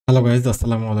Hello guys,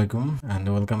 assalamu alaikum and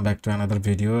welcome back to another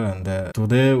video. And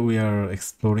today we are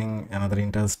exploring another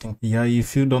interesting.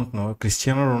 If you don't know,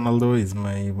 Cristiano Ronaldo is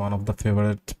my one of the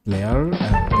favorite player,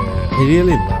 and I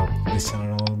really love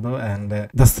Cristiano Ronaldo. And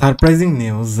the surprising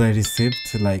news I received,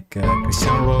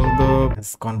 Cristiano Ronaldo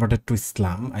has converted to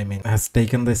Islam. Has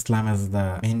taken the Islam as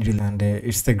the main religion, and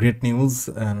it's a great news.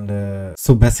 And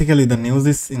so basically the news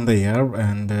is in the air,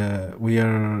 and we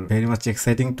are very much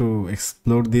exciting to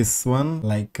explore this one.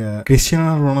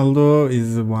 Cristiano Ronaldo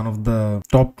is one of the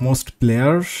topmost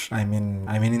players.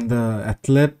 In the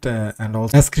athlete, and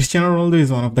also as Cristiano Ronaldo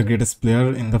is one of the greatest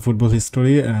player in the football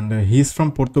history, and he's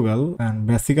from Portugal, and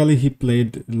basically he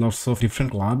played lots of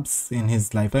different clubs in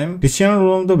his lifetime. Cristiano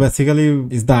Ronaldo basically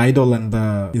is the idol and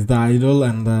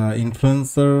the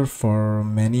influencer for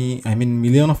many,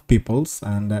 million of peoples,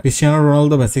 and Cristiano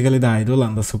Ronaldo basically the idol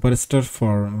and the superstar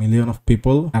for million of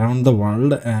people around the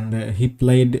world, and he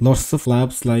played lots of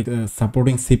clubs like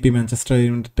supporting CP Manchester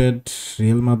United,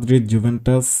 Real Madrid,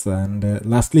 Juventus, and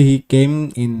lastly he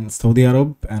came in Saudi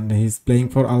Arab, and he's playing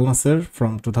for Al Nassr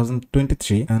from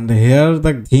 2023. And here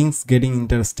the things getting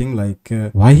interesting,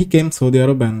 why he came Saudi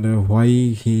Arab and why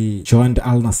he joined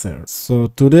Al Nassr. So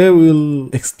today we'll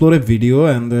explore a video,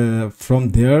 and from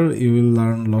there you will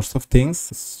learn lots of things.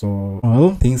 So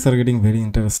well, things are getting very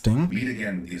interesting. Meet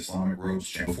again with the Islamic Roads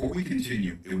channel. Before we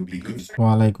continue, it would be good.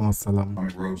 Wa alaikum assalam.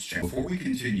 Islamic Roads channel. Before we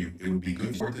continue, it would be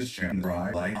good for this channel.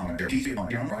 Like, comment,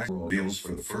 reveals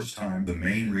for the first time the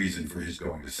main reason for his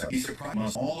going to Saudi. He surprised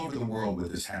us all over the world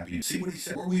with his happiness. See what he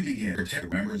said. Before we begin, protect the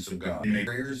remembrance of God. May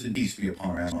prayers and peace be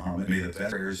upon Muhammad. May the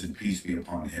best prayers and peace be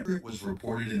upon him. It was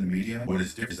reported in the media. What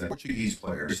is different is that Portuguese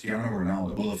player Cristiano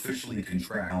Ronaldo will officially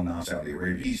contract Al Nassr, Saudi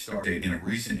Arabia. He started in a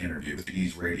recent interview with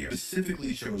Portuguese radio.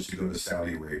 Specifically chose to go to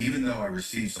Saudi Arabia, even though I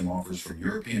received some offers from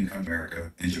European countries,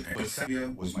 America, and Japan. But Saudi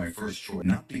was my first choice,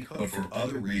 not because, but for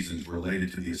other reasons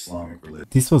related to the Islamic religion.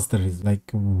 This was the reason,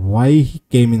 why he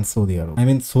came in Saudi Arab.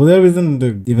 Saudi Arab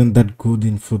isn't even that good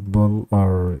in football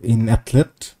or in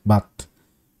athlete, but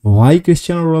why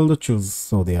Cristiano Ronaldo chose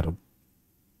Saudi Arab?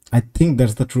 I think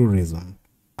that's the true reason.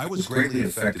 I was greatly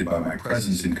affected by my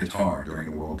presence in Qatar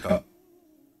during the World Cup.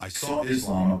 I saw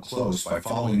Islam up close by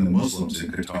following the Muslims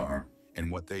in Qatar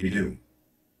and what they do.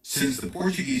 Since the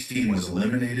Portuguese team was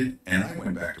eliminated and I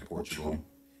went back to Portugal,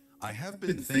 I have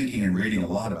been thinking and reading a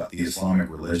lot about the Islamic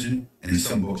religion and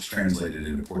some books translated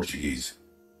into Portuguese.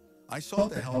 I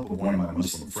sought the help of one of my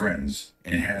Muslim friends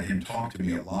and had him talk to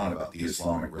me a lot about the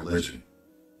Islamic religion.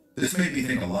 This made me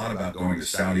think a lot about going to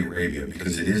Saudi Arabia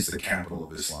because it is the capital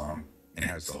of Islam and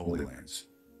has the Holy Lands.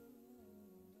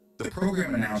 The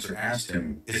program announcer asked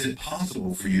him, "Is it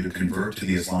possible for you to convert to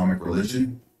the Islamic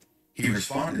religion?" He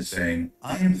responded saying,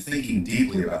 "I am thinking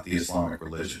deeply about the Islamic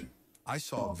religion. I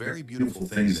saw very beautiful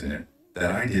things in it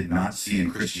that I did not see in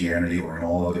Christianity or in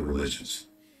all other religions.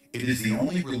 It is the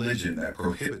only religion that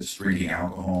prohibits drinking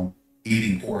alcohol,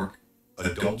 eating pork,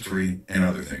 adultery, and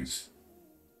other things.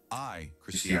 I,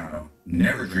 Cristiano,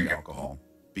 never drink alcohol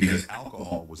because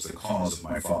alcohol was the cause of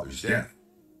my father's death.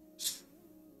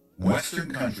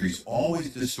 Western countries always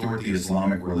distort the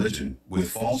Islamic religion with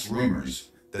false rumors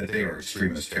that they are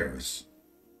extremist terrorists.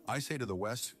 I say to the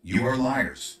West, you are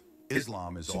liars.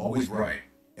 Islam is always right,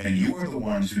 and you are the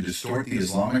ones who distort the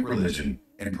Islamic religion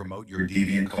and promote your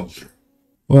deviant culture."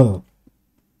 Well,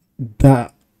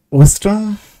 the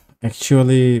Western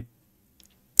actually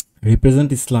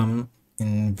represent Islam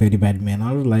in very bad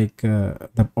manner,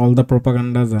 all the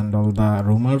propagandas and all the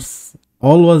rumors,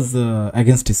 all was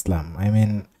against Islam.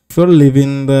 If you live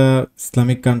in the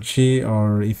Islamic country,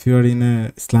 or if you are in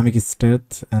a Islamic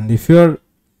state, and if you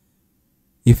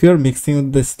are mixing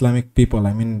with the Islamic people,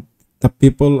 the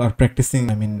people are practicing,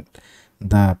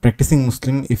 the practicing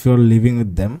Muslim, if you are living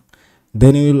with them,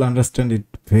 then you will understand it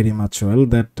very much well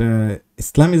that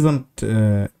Islam isn't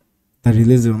the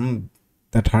religion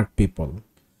that hurt people.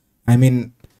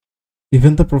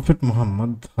 Even the Prophet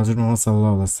Muhammad, Hazrat Muhammad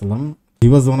Sallallahu Alaihi Wasallam, he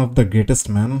was one of the greatest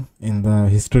men in the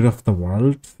history of the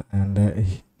world, and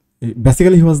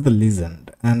basically he was the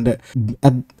legend. And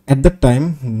at that time,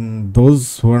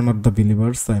 those who are not the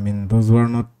believers, those who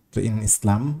are not in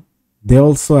Islam, they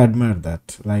also admire that,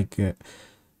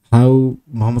 how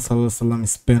Muhammad Sallallahu Alaihi Wasallam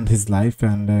spent his life,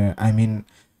 and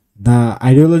the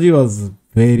ideology was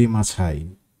very much high.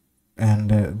 And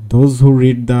those who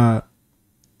read the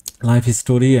life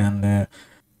history and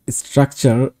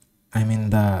structure,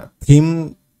 the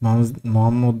theme Muhammad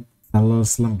Sallallahu Alaihi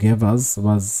Wasallam gave us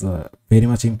was very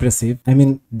much impressive.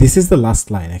 This is the last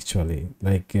line actually,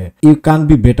 you can't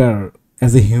be better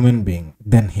as a human being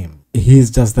than him. he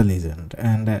is just the legend.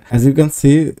 And as you can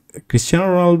see, Cristiano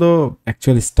Ronaldo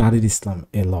actually studied Islam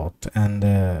a lot, and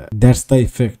that's the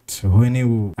effect. When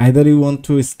you either you want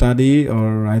to study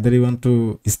or either you want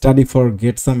to study for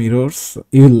get some errors,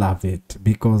 you will love it,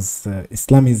 because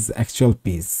Islam is actual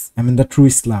peace. I mean the true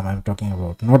Islam I'm talking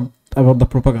about, not about the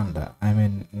propaganda. I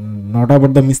mean, not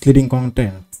about the misleading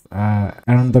content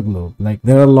around the globe. Like,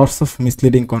 there are lots of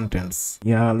misleading contents.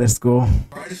 Yeah, let's go.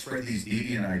 Try to spread these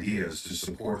deviant ideas to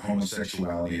support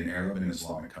homosexuality in Arab and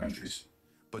Islamic countries.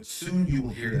 But soon you will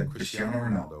hear that Cristiano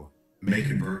Ronaldo may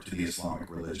convert to the Islamic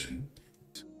religion.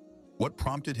 What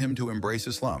prompted him to embrace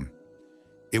Islam?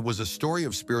 It was a story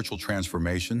of spiritual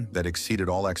transformation that exceeded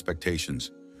all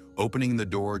expectations, opening the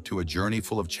door to a journey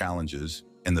full of challenges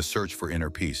and the search for inner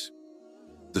peace.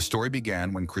 The story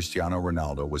began when Cristiano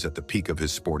Ronaldo was at the peak of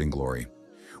his sporting glory.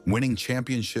 Winning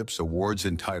championships, awards,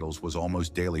 and titles was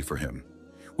almost daily for him.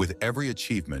 With every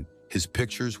achievement, his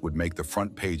pictures would make the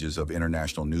front pages of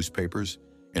international newspapers,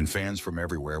 and fans from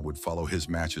everywhere would follow his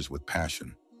matches with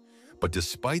passion. But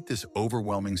despite this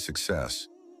overwhelming success,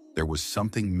 there was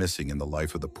something missing in the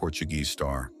life of the Portuguese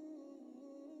star.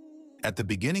 At the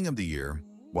beginning of the year,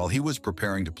 while he was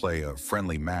preparing to play a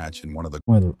friendly match in one of the...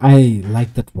 Well, I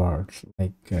like that word.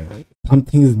 Like,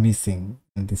 something is missing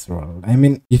in this world. I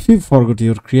mean, if you forget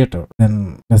your creator,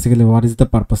 then basically what is the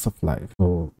purpose of life?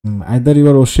 So either you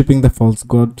are worshipping the false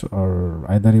god, or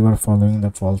either you are following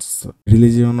the false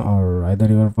religion, or either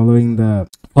you are following the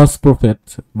false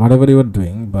prophet, whatever you are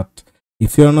doing. But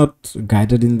if you are not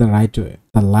guided in the right way,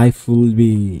 the life will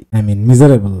be, I mean,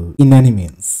 miserable in any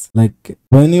means. Like,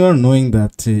 when you are knowing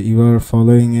that you are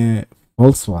following a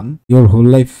false one, your whole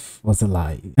life was a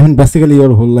lie. I mean, basically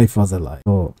your whole life was a lie.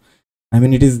 So, I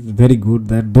mean, it is very good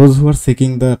that those who are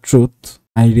seeking the truth,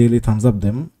 I really thumbs up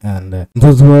them. And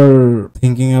those who are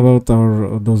thinking about,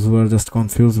 or those who are just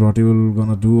confused what you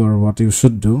gonna do or what you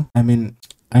should do, I mean,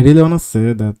 I really wanna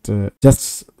say that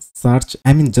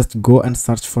just go and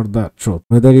search for the truth,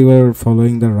 whether you are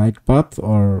following the right path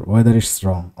or whether it's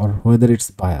wrong or whether it's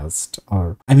biased.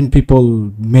 Or, I mean,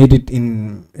 people made it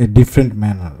in a different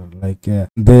manner. Like,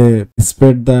 they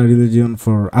spread the religion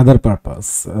for other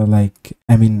purpose, like,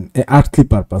 I mean, a earthly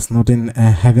purpose, not in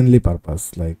a heavenly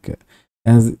purpose. Like,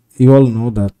 as you all know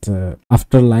that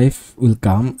afterlife will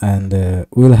come, and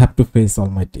we will have to face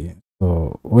Almighty.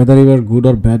 So whether you are good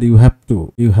or bad, you have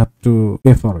to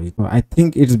pay for it. So I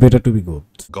think it's better to be good.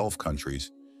 Gulf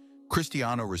countries,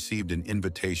 Cristiano received an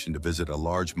invitation to visit a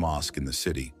large mosque in the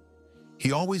city.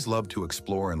 He always loved to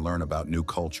explore and learn about new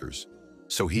cultures,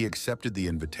 so he accepted the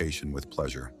invitation with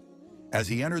pleasure. As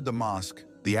he entered the mosque,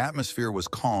 the atmosphere was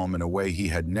calm in a way he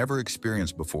had never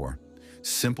experienced before.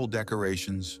 Simple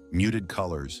decorations, muted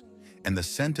colors, and the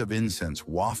scent of incense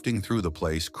wafting through the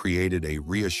place created a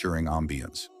reassuring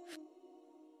ambience.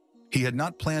 He had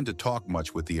not planned to talk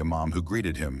much with the imam who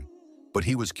greeted him, but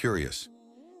he was curious.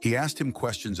 He asked him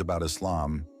questions about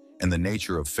Islam and the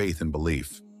nature of faith and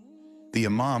belief. The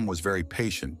imam was very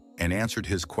patient and answered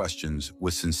his questions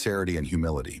with sincerity and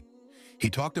humility. He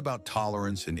talked about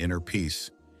tolerance and inner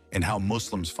peace, and how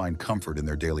Muslims find comfort in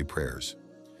their daily prayers.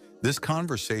 This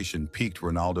conversation piqued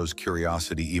Ronaldo's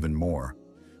curiosity even more,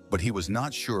 but he was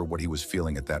not sure what he was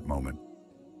feeling at that moment.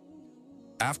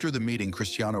 After the meeting,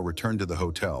 Cristiano returned to the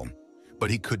hotel, but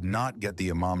he could not get the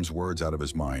imam's words out of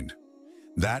his mind.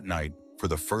 That night, for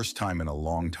the first time in a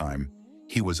long time,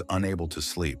 he was unable to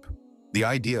sleep. The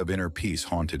idea of inner peace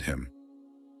haunted him.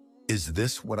 Is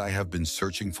this what I have been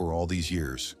searching for all these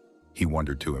years? He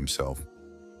wondered to himself.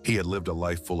 He had lived a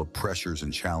life full of pressures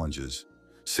and challenges.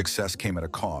 Success came at a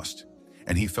cost,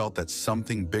 and he felt that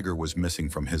something bigger was missing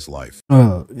from his life.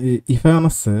 Well, if I wanna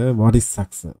say what is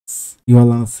success, you all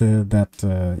wanna say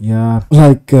that yeah,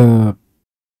 like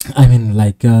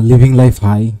living life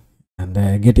high,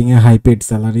 and getting a high paid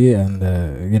salary, and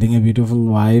getting a beautiful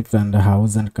wife and a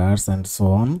house and cars and so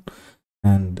on,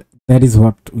 and that is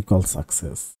what we call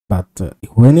success. But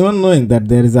when you are knowing that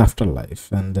there is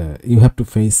afterlife, and you have to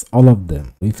face all of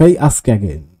them, if I ask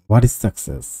again what is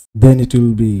success, then it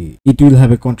will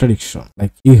have a contradiction.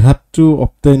 Like, you have to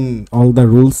obtain all the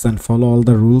rules and follow all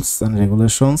the rules and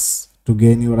regulations to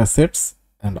gain your assets,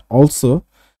 and also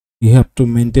you have to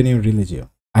maintain your religion.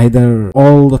 Either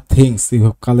all the things you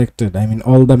have collected, I mean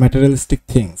all the materialistic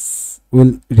things,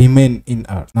 will remain in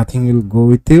earth. Nothing will go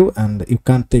with you, and you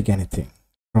can't take anything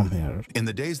from here. In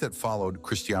the days that followed,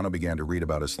 Cristiano began to read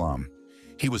about Islam.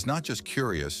 He was not just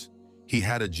curious, he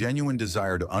had a genuine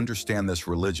desire to understand this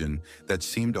religion that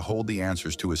seemed to hold the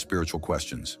answers to his spiritual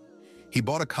questions. He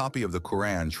bought a copy of the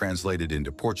Qur'an translated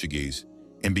into Portuguese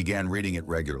and began reading it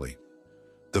regularly.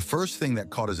 The first thing that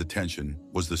caught his attention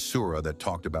was the surah that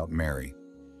talked about Mary.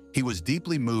 He was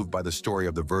deeply moved by the story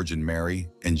of the Virgin Mary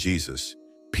and Jesus,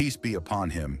 peace be upon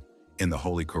him, in the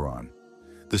Holy Qur'an.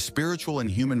 The spiritual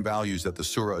and human values that the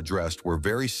surah addressed were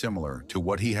very similar to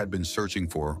what he had been searching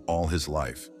for all his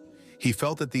life. He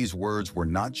felt that these words were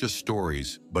not just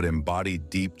stories, but embodied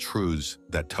deep truths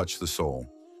that touched the soul.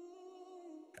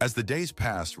 As the days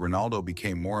passed, Ronaldo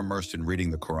became more immersed in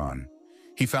reading the Quran.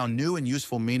 He found new and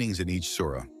useful meanings in each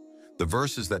surah. The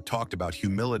verses that talked about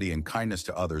humility and kindness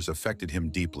to others affected him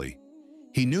deeply.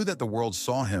 He knew that the world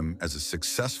saw him as a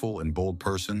successful and bold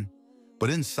person, but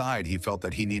inside he felt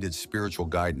that he needed spiritual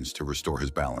guidance to restore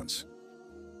his balance.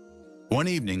 One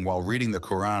evening, while reading the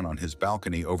Quran on his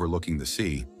balcony overlooking the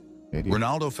sea,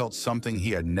 Ronaldo felt something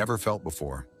he had never felt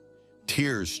before.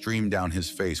 Tears streamed down his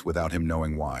face without him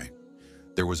knowing why.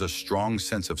 There was a strong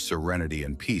sense of serenity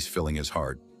and peace filling his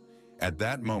heart. At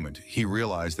that moment, he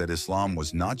realized that Islam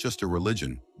was not just a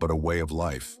religion, but a way of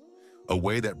life, a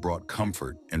way that brought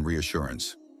comfort and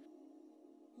reassurance.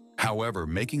 However,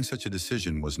 making such a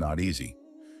decision was not easy.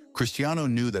 Cristiano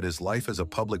knew that his life as a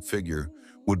public figure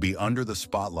would be under the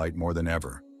spotlight more than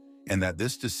ever, and that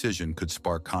this decision could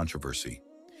spark controversy.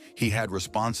 He had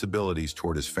responsibilities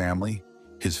toward his family,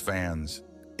 his fans,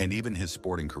 and even his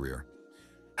sporting career.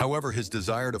 However, his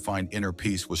desire to find inner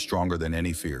peace was stronger than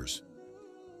any fears.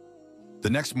 The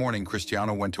next morning,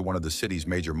 Cristiano went to one of the city's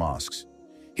major mosques.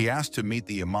 He asked to meet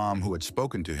the imam who had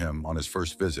spoken to him on his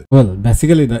first visit. Well,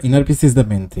 basically the inner peace is the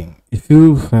main thing. If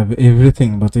you have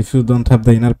everything, but if you don't have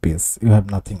the inner peace, you have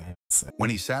nothing, I would say. When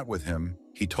he sat with him,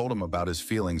 he told him about his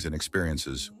feelings and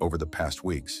experiences over the past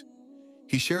weeks.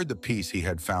 He shared the peace he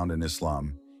had found in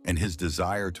Islam and his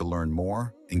desire to learn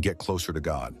more and get closer to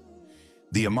God.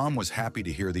 The imam was happy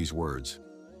to hear these words.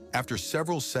 After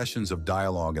several sessions of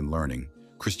dialogue and learning,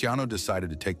 Cristiano decided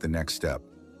to take the next step.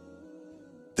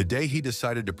 The day he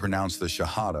decided to pronounce the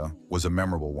Shahada was a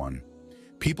memorable one.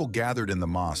 People gathered in the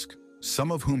mosque,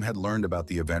 some of whom had learned about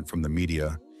the event from the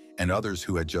media, and others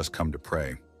who had just come to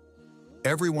pray.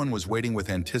 Everyone was waiting with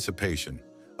anticipation,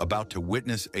 about to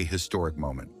witness a historic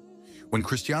moment. When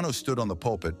Cristiano stood on the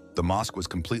pulpit, the mosque was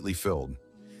completely filled.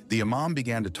 The imam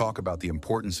began to talk about the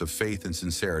importance of faith and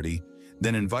sincerity,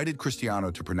 then invited Cristiano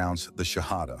to pronounce the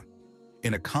Shahada.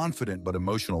 In a confident but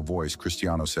emotional voice,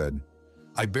 Cristiano said,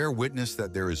 "I bear witness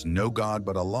that there is no God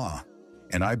but Allah,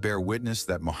 and I bear witness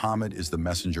that Muhammad is the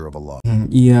messenger of Allah."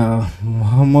 Yeah,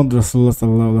 Muhammad Rasulullah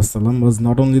Sallallahu Alaihi Wasallam was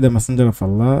not only the messenger of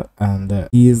Allah, and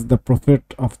he is the prophet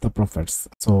of the prophets.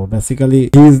 So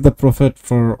basically, he is the prophet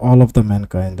for all of the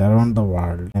mankind around the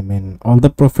world. I mean, all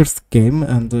the prophets came,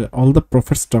 and all the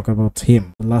prophets talk about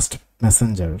him, the last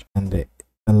messenger, and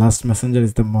the last messenger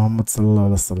is the Muhammad Sallallahu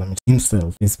Alaihi Wasallam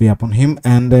himself, peace be upon him.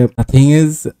 And the thing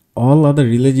is, all other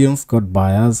religions got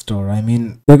biased, or I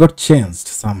mean, they got changed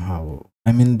somehow.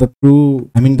 I mean,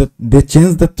 they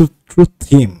changed the true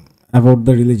theme about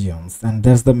the religions, and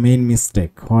that's the main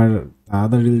mistake where the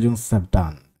other religions have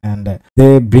done. And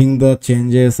they bring the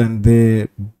changes, and they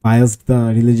biased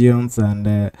the religions, and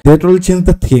they totally changed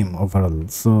the theme overall.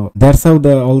 So that's how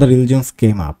all the religions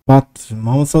came up. But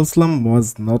Muhammad Sallallahu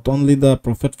was not only the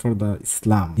prophet for the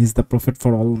Islam, he's the prophet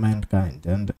for all mankind.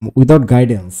 And without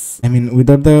guidance, I mean,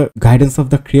 without the guidance of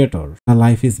the Creator, the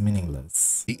life is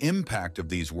meaningless. The impact of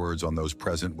these words on those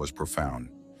present was profound.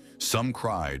 Some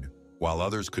cried, while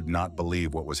others could not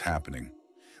believe what was happening.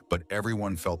 But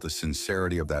everyone felt the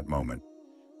sincerity of that moment.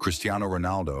 Cristiano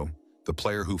Ronaldo, the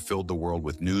player who filled the world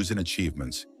with news and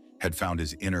achievements, had found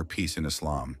his inner peace in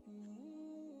Islam.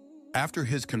 After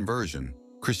his conversion,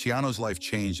 Cristiano's life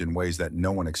changed in ways that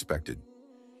no one expected.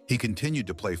 He continued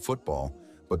to play football,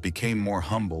 but became more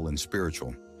humble and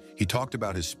spiritual. He talked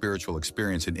about his spiritual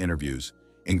experience in interviews,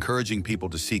 encouraging people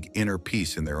to seek inner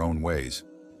peace in their own ways.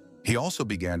 He also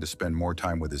began to spend more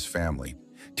time with his family,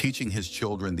 teaching his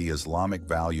children the Islamic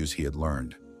values he had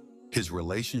learned. His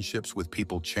relationships with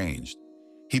people changed.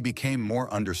 He became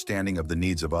more understanding of the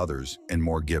needs of others and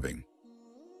more giving.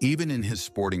 Even in his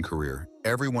sporting career,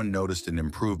 everyone noticed an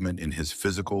improvement in his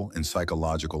physical and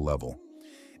psychological level,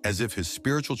 as if his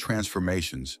spiritual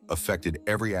transformations affected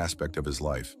every aspect of his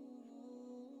life.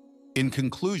 In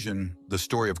conclusion, the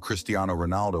story of Cristiano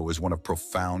Ronaldo is one of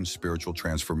profound spiritual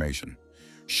transformation,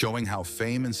 showing how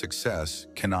fame and success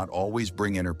cannot always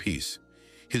bring inner peace.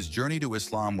 His journey to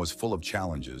Islam was full of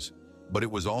challenges, but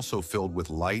it was also filled with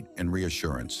light and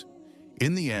reassurance.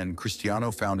 In the end, Cristiano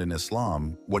found in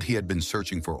Islam what he had been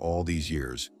searching for all these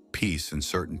years: peace and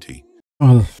certainty.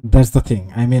 Well, that's the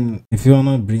thing. I mean, if you want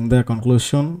to bring the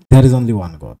conclusion, there is only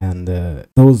one God, and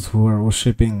those who are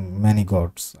worshipping many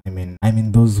gods, I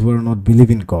mean those who are not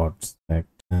believing gods, right?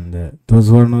 And those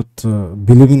who are not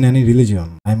believing any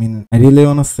religion, I mean, I really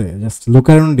want to say, just look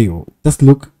around you. Just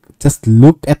look just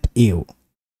look at you.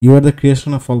 You are the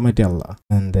creation of Almighty Allah,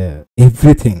 and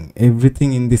everything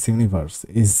in this universe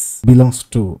belongs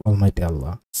to Almighty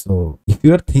Allah. So if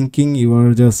you are thinking you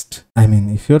are just,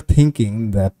 if you're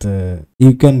thinking that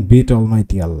you can beat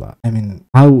Almighty Allah,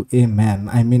 how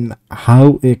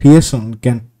a creation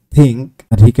can think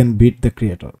that he can beat the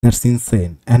creator, that's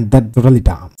insane, and that's totally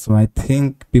dumb. So I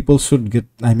think people should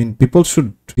people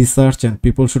should research, and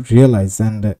people should realize,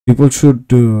 and people should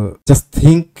just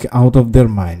think out of their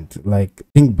mind, like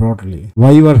think broadly,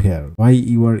 why you are here, why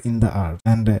you are in the earth,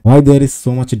 and why there is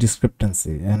so much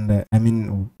discrepancy, and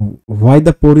why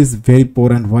the poor is very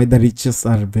poor and why the riches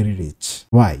are very rich.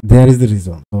 Why? There is the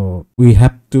reason. So we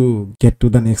have to get to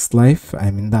the next life,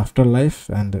 the afterlife,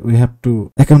 and we have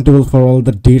to accountable for all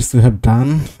the deeds we have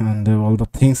done and all the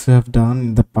things we have done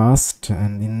in the past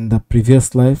and in the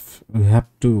previous life. We have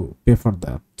to pay for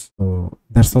that. So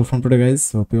that's all from today,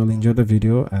 guys. Hope you all enjoy the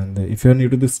video, and if you're new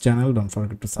to this channel, don't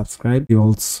forget to subscribe. See you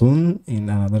all soon in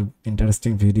another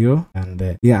interesting video.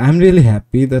 And yeah, I'm really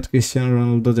happy that Cristiano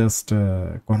Ronaldo just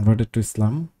converted to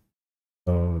Islam,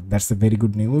 so that's a very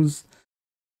good news.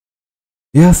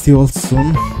 Yeah, see you all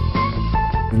soon.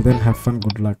 Till then, have fun,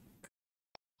 good luck.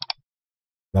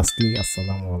 Lastly,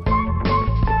 assalamu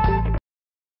alaikum.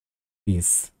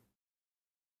 Peace.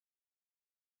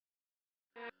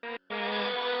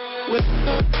 With